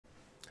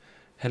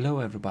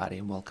Hello everybody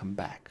and welcome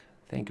back.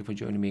 Thank you for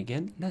joining me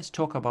again. Let's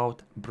talk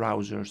about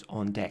browsers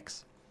on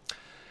DeX.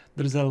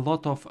 There is a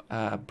lot of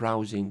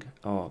browsing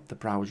of the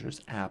browsers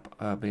app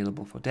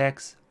available for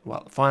DeX.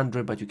 Well, for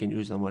Android, but you can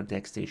use them on a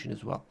DeX station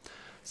as well.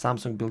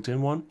 Samsung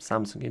built-in one,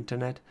 Samsung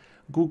Internet,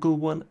 Google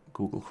one,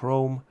 Google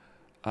Chrome.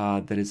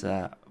 There is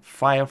a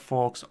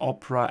Firefox,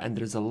 Opera, and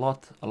there is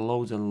loads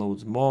and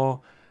loads more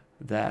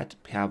that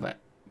have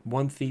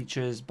one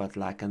features but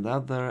lack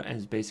another,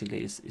 and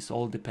it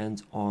all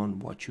depends on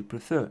what you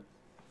prefer.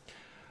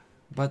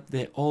 But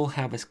they all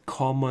have a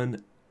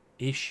common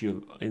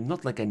issue, and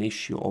not like an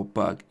issue or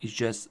bug, it's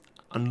just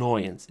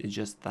annoyance. It's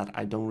just that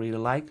I don't really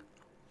like,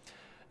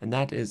 and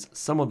that is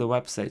some of the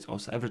websites.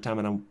 Also, every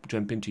time I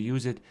jump in to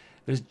use it,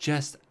 there's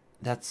just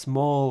that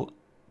small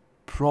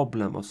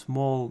problem or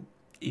small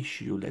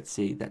issue, let's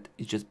say, that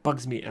it just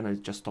bugs me and I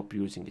just stop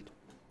using it.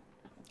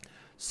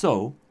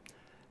 So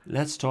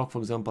let's talk, for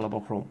example,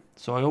 about Chrome.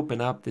 So I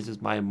open up, this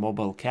is my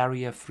mobile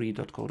carrier,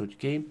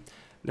 free.co.uk.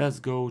 Let's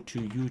go to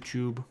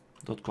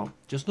youtube.com.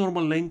 Just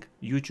normal link,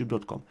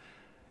 youtube.com.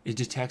 It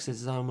detects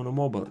that I'm on a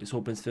mobile. It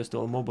opens first of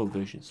all mobile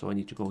version. So I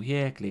need to go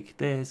here, click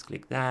this,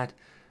 click that,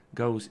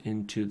 goes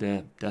into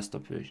the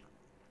desktop version,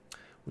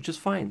 which is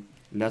fine.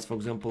 Let's, for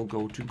example,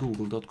 go to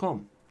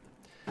google.com.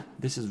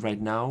 This is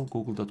right now,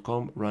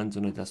 google.com runs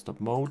on a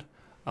desktop mode.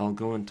 I'll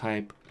go and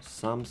type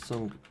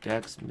Samsung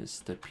DeX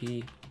Mr.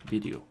 P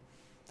video.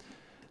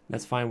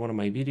 Let's find one of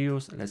my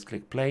videos. Let's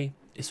click play.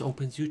 It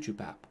opens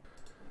YouTube app.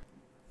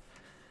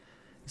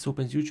 It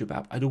opens YouTube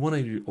app. I don't want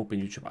to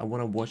open YouTube. I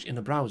want to watch in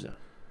a browser.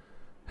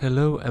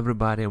 Hello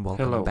everybody and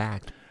welcome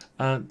back.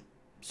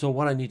 So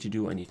what I need to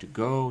do, I need to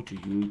go to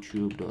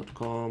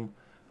youtube.com.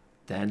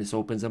 Then it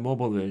opens a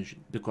mobile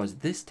version, because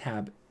this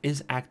tab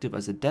is active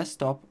as a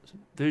desktop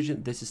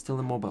version. This is still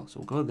a mobile. So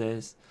go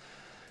this,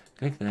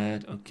 click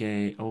that.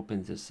 Okay,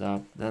 open this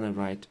up. Then I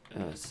write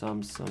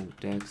Samsung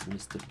DeX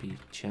Mr. P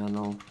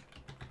channel.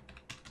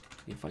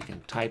 If I can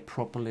type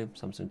properly,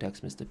 Samsung DeX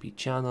Mr. P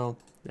channel.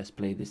 Let's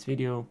play this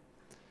video.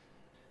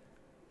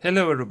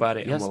 Hello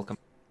everybody Yes. and welcome.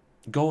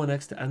 Go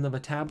next to another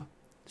tab.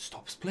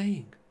 Stops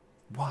playing.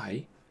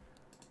 Why?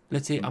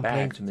 Let's say I'm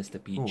playing back to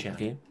Mr. P channel.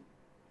 Okay.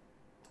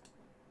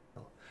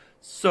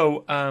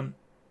 So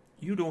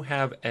you don't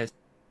have a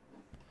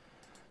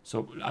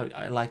So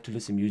I like to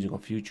listen music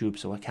off YouTube,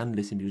 so I can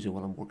listen music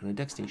while I'm working on a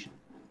DeX station.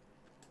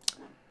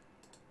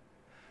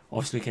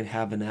 Obviously, you can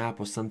have an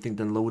app or something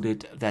then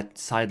loaded, that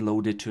side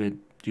loaded to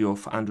your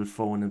Android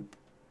phone, and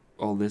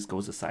all this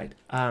goes aside.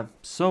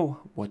 So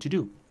what to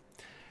do?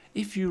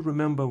 If you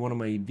remember one of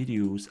my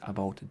videos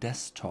about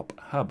Desktop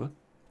Hub,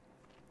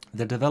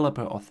 the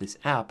developer of this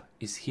app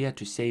is here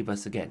to save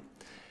us again.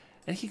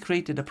 And he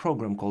created a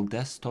program called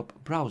Desktop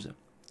Browser.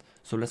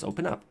 So let's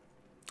open up.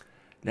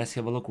 Let's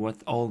have a look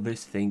what all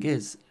this thing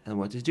is and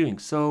what it's doing.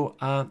 So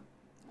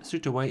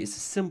straight away, it's a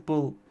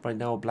simple, right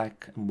now,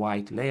 black and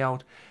white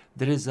layout.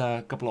 There is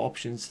a couple of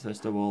options.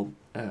 First of all,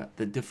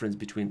 the difference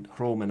between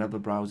Chrome and other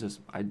browsers.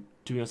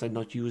 To be honest, I've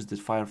not used the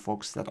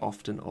Firefox that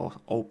often, or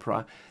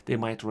Opera. They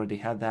might already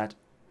have that.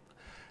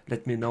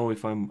 Let me know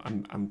if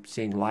I'm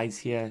saying lies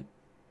here.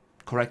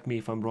 Correct me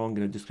if I'm wrong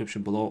in the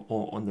description below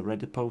or on the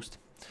Reddit post.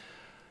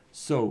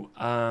 So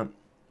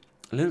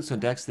Linux on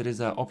DeX, there is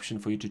an option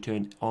for you to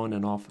turn on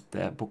and off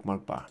the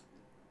bookmark bar.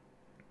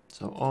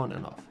 So on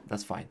and off,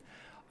 that's fine.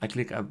 I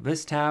click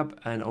this tab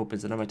and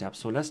opens another tab.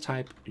 So let's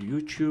type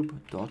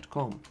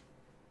youtube.com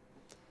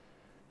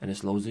and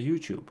it loads the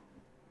YouTube.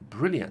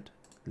 Brilliant.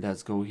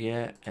 Let's go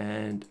here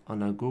and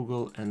on our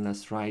Google and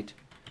let's write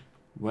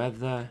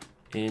weather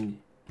in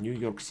New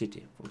York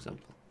City, for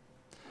example.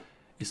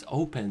 It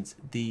opens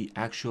the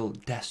actual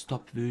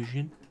desktop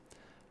version.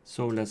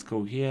 So let's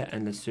go here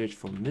and let's search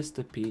for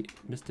Mr.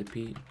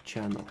 P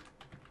channel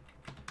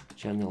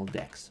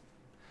DeX.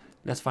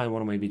 Let's find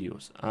one of my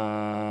videos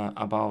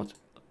about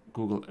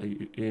Google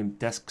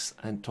desks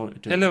and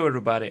Hello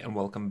everybody and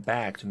welcome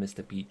back to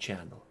Mr. P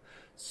channel.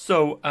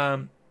 So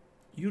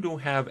you don't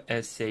have a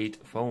S8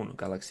 phone,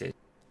 Galaxy.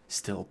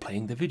 Still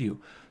playing the video.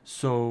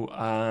 So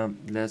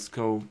let's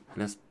go,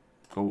 let's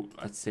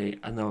say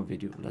another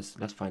video.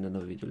 Let's find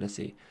another video. Let's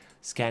say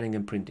scanning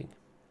and printing.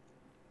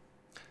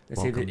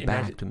 Let's Welcome say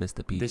back to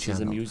Mr. P this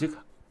channel. is a music.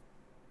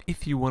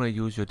 If you want to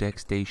use your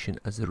DeX station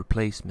as a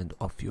replacement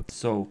of your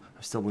So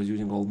I still was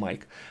using old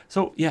mic.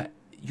 So yeah,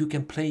 you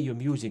can play your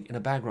music in the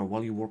background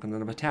while you work on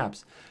other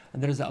tabs.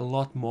 And there is a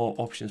lot more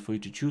options for you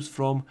to choose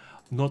from.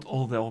 Not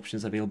all the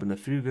options available in the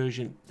free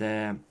version.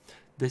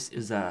 This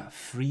is a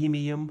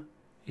freemium,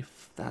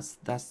 if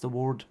that's the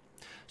word.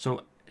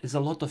 So there's a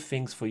lot of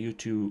things for you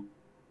to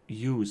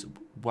use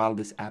while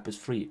this app is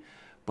free.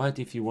 But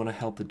if you want to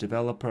help the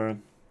developer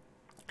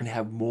and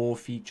have more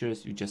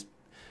features, you just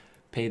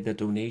pay the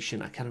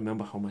donation. I can't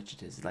remember how much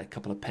it is, like a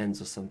couple of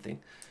pence or something.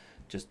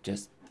 Just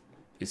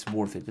it's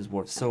worth it. It's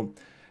worth it. So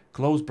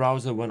close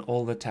browser when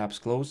all the tabs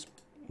close.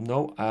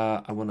 No,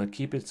 I want to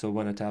keep it. So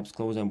when the tabs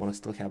close, I want to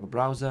still have a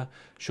browser.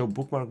 Show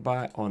bookmark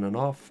bar on and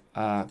off.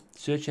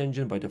 Search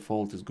engine by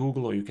default is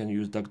Google, or you can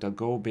use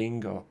DuckDuckGo,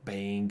 Bing, or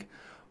Bang,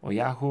 or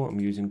Yahoo. I'm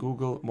using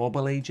Google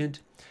Mobile Agent.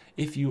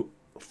 If you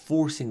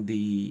forcing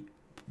the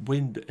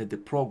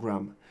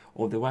program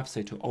or the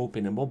website to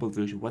open a mobile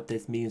version, what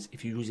that means,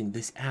 if you're using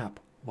this app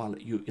while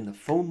you're in the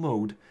phone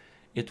mode,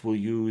 it will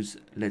use,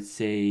 let's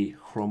say,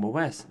 Chrome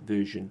OS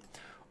version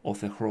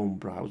of the Chrome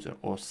browser,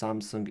 or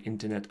Samsung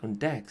Internet on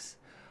DeX,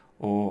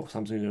 or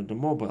Samsung Internet on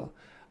mobile.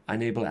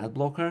 Enable ad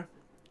blocker.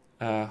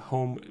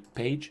 Home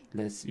page,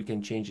 you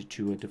can change it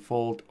to a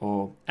default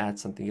or add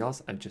something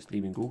else. I'm just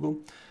leaving Google.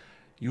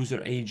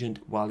 User agent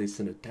while it's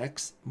in a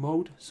text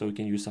mode, so you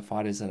can use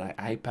Safari as an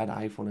iPad,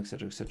 iPhone,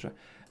 etc., etc.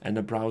 And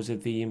the browser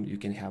theme, you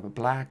can have a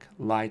black,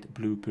 light,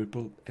 blue,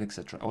 purple,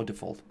 etc. or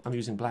default. I'm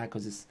using black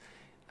because it's,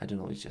 I don't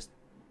know, it's just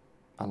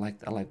I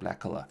like black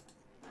color.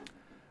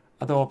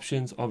 Other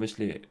options,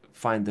 obviously,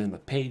 find them a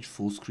page,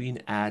 full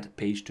screen, add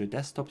page to a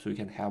desktop, so you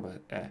can have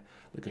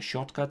like a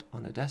shortcut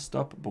on a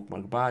desktop,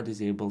 bookmark bar,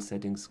 disable,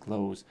 settings,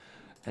 close,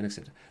 and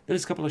etc.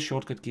 There's a couple of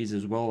shortcut keys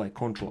as well, like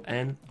Control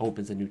N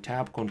opens a new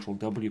tab, Control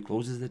W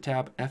closes the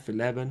tab,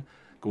 F11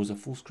 goes to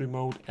full screen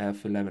mode,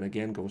 F11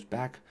 again goes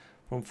back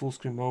from full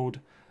screen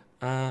mode,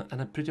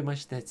 and pretty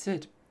much that's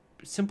it.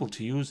 Simple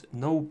to use,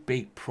 no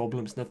big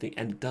problems, nothing,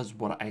 and it does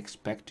what I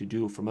expect to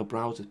do from a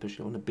browser,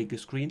 especially on a bigger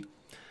screen.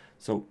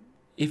 So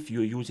if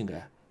you're using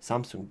a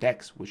Samsung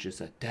DeX, which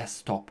is a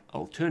desktop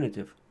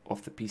alternative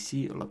of the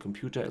PC or a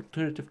computer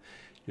alternative,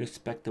 you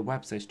expect the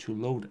websites to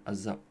load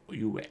as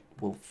you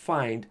will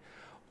find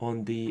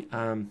on the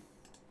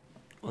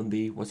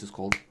what's this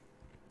called,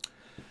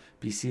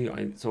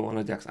 PC. So on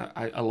a DeX,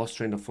 I lost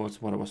train of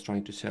thoughts what I was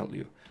trying to tell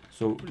you.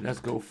 So let's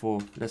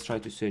try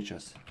to search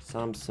us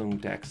Samsung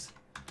DeX.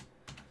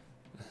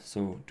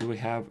 So do we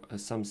have a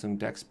Samsung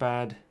DeX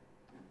pad?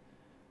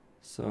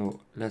 So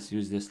let's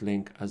use this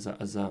link as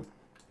a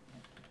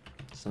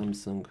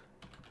Samsung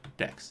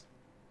DeX.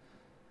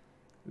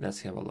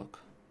 Let's have a look.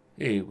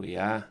 Here we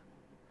are.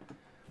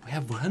 We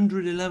have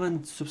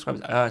 111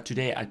 subscribers.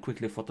 Today I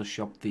quickly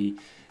photoshopped the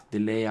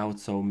layout,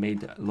 so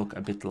made it look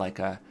a bit like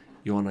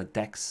you're on a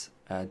DeX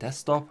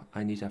desktop.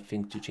 I need, I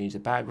think, to change the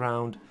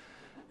background,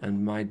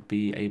 and might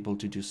be able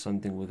to do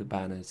something with the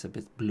banner. It's a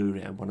bit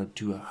blurry. I want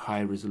to do a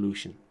high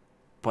resolution,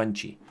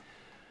 punchy.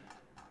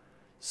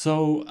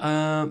 So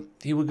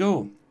here we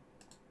go.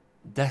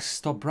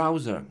 Desktop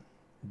browser,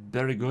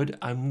 very good.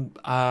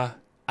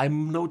 I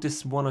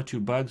noticed 1 or 2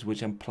 bugs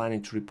which I'm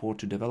planning to report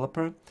to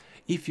developer.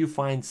 If you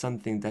find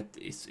something that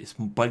is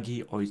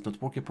buggy or is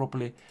not working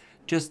properly,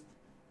 just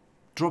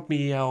drop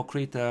me or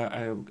create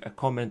a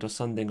comment or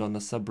something on the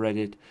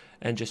subreddit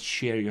and just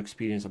share your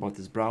experience about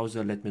this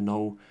browser. Let me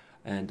know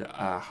and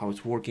how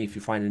it's working. If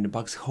you find any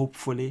bugs,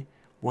 hopefully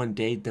one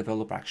day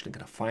developer actually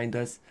gonna find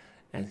us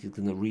and he's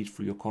gonna read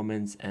through your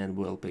comments, and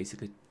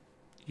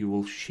you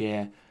will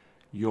share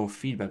your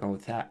feedback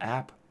about that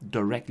app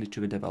directly to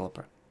the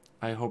developer.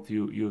 I hope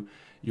you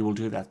will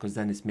do that, because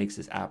then it makes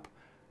this app,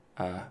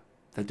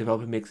 the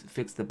developer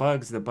fix the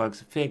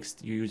bugs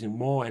fixed, you're using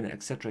more, and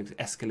etc.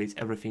 escalates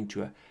everything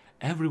to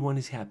everyone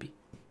is happy.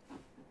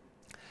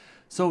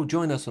 So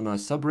join us on our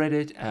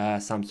subreddit,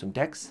 Samsung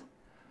DeX.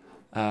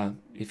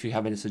 If you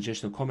have any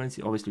suggestions or comments,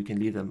 obviously you can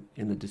leave them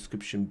in the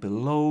description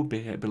below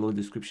the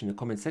description in the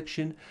comment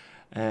section.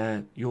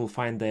 You'll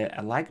find there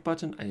a like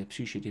button. I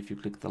appreciate if you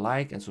click the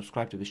like and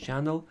subscribe to this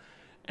channel,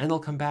 and I'll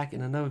come back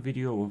in another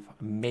video of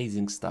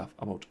amazing stuff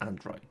about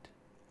Android.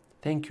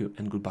 Thank you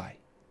and goodbye.